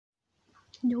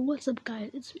Yo, what's up, guys?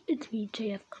 It's me,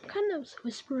 JF. I'm kind of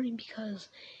whispering because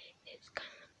it's kind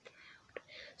of loud.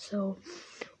 So,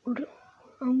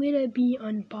 I'm gonna be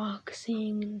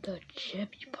unboxing the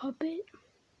Jeffy puppet.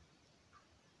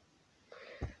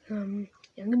 I'm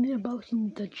gonna be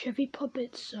unboxing the Jeffy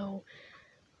puppet, so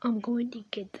I'm going to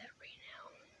get that right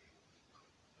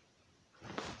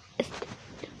now.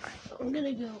 Alright, I'm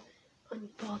gonna go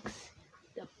unbox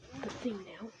the thing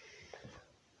now.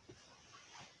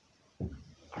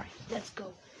 Alright, let's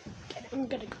go. I'm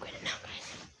gonna go get it now, guys.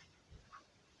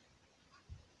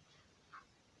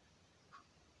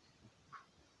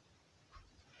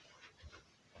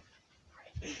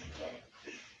 Alright, get it.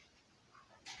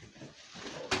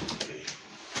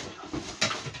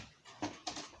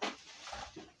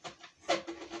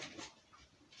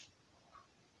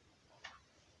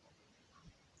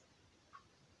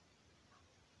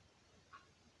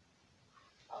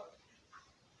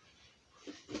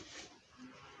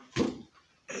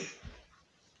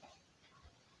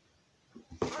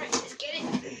 Alright, let's get it.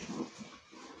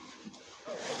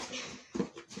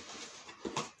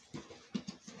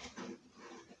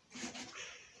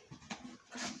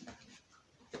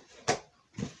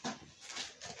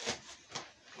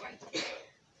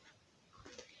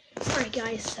 Alright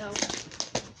guys, so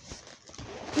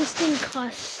this thing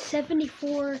costs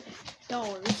 $74.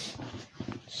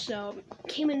 So it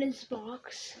came in this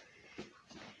box.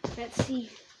 Let's see.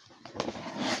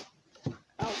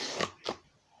 Oh.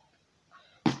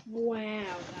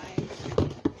 Wow, guys.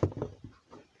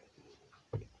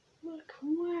 Look,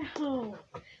 wow.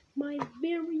 My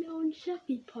very own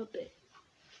Jeffy puppet.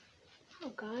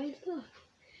 Oh guys, look.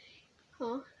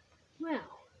 Oh, wow.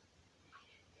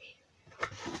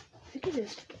 Look at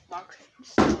this box.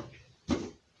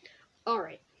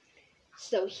 Alright.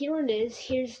 So here it is.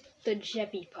 Here's the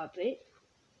Jeffy puppet.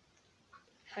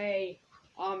 Hey,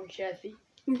 I'm Jeffy.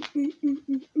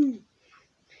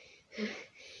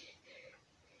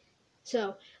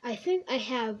 So I think I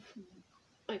have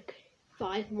like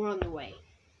 5 more on the way.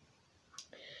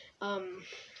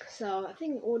 So I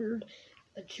think I ordered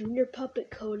a junior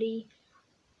puppet, Cody,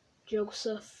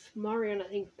 Joseph, Mario, and I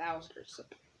think Bowser. So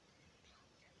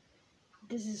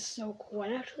this is so cool.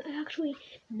 I actually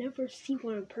never seen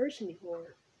one in person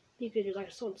before because they're like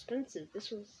so expensive.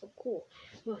 This was so cool.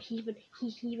 Well, he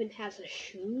even has the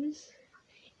shoes,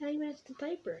 and he even has the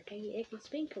diaper. It can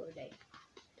spin color day.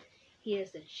 He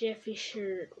has the Jeffy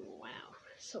shirt. Wow,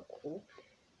 so cool.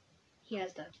 He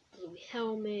has the blue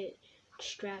helmet,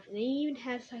 strap, and he even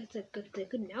has the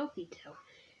good mouth detail.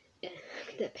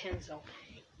 The pencil.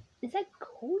 Is that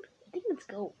gold? I think it's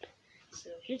gold.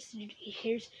 So here's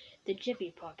the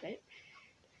Jeffy puppet.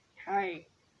 Hey,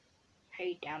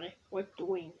 Daddy, what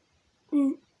doing?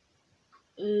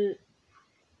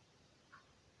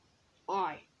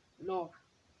 I love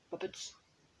puppets,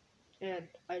 and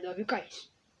I love you guys.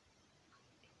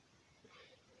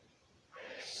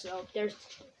 So there's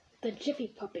the Jeffy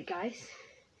puppet, guys.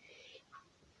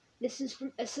 This is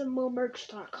from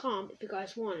SMOmerch.com if you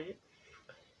guys want it.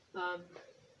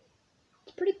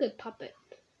 It's a pretty good puppet.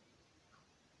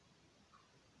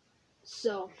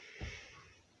 So,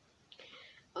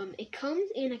 it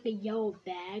comes in like a yellow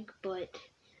bag, but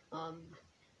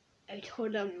I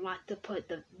told them not to put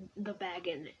the bag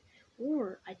in it,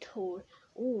 or I took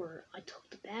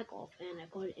the bag off and I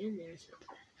put it in there.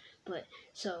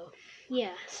 So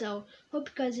yeah. So hope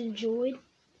you guys enjoyed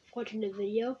watching the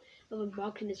video of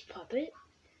unboxing this puppet.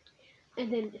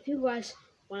 And then if you guys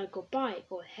want to go buy it,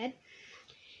 go ahead.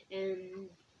 And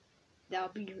that'll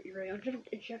be your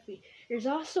Jeffy. There's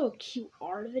also a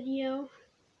QR video.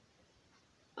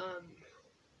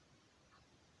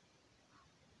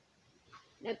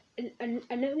 And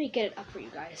let me get it up for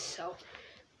you guys. So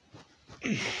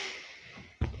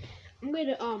I'm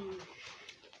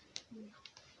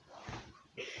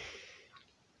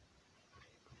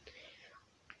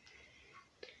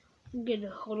gonna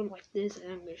hold them like this,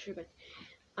 and I'm gonna show you guys.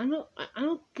 I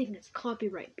don't think it's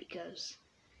copyright because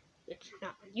it's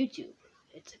not on YouTube.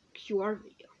 It's a QR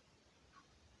video.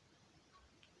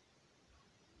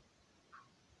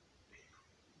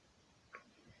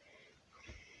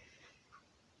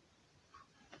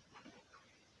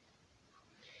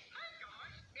 Hey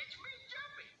guys, it's me,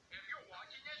 Jeffy. If you're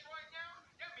watching this right now,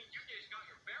 that means you just got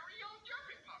your very own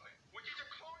Jeffy puppet, which is a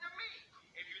clone of me.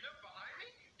 If you look behind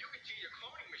me, you can see the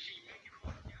cloning machine making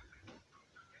fun of Jeffy.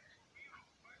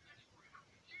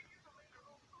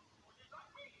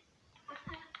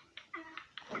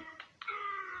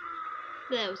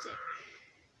 That was it.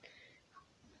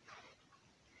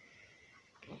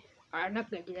 Alright, I'm not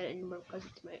gonna do that anymore because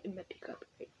it might be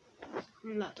copyright.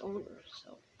 I'm not the owner,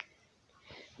 so.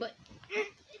 But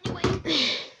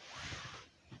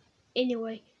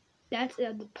anyway, that's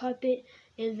the puppet,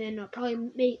 and then I'll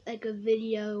probably make like a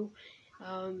video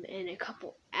in a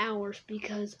couple hours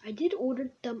because I did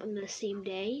order them on the same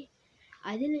day.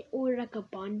 I didn't order like a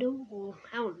bundle, or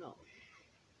I don't know,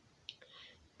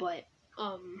 but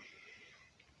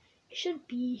it should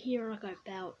be here like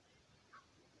about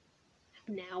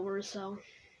an hour or so.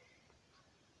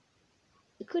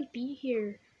 It could be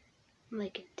here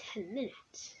like in 10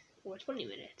 minutes or 20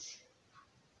 minutes.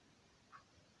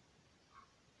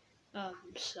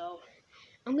 So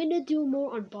I'm gonna do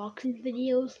more unboxing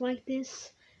videos like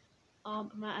this. I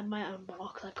might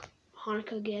unbox like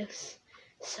Hanukkah gifts.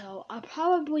 So I'll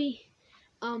probably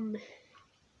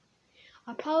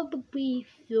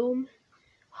film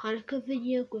Hanukkah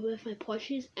video with my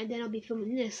plushies, and then I'll be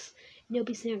filming this, and you'll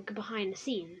be seeing behind the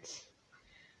scenes.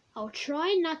 I'll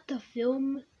try not to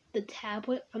film the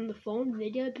tablet from the phone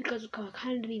video because it's gonna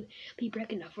kind of be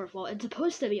breaking up. First of all, it's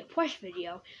supposed to be a plush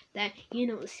video that you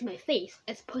don't see my face.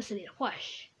 It's supposed to be a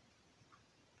plush,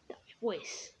 not my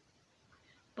voice,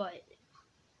 but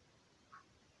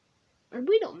it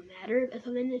really don't matter if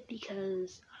I'm in it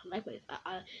because I like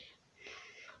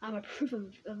I'm a proof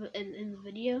of it in the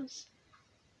videos.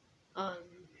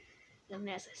 And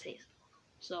as I say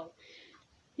so.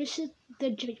 This is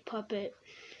the Jeffy puppet.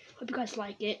 Hope you guys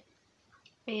like it.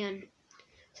 And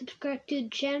subscribe to the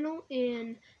channel.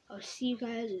 And I'll see you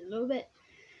guys in a little bit.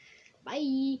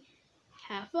 Bye.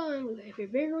 Have fun with your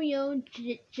very own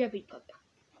Jeffy puppet.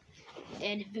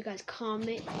 And if you guys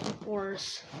comment or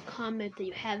comment that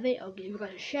you have it, I'll give you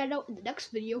guys a shout out in the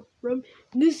next video from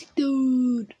this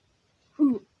dude.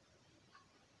 Ooh.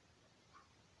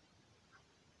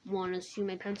 Wanna see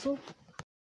my pencil?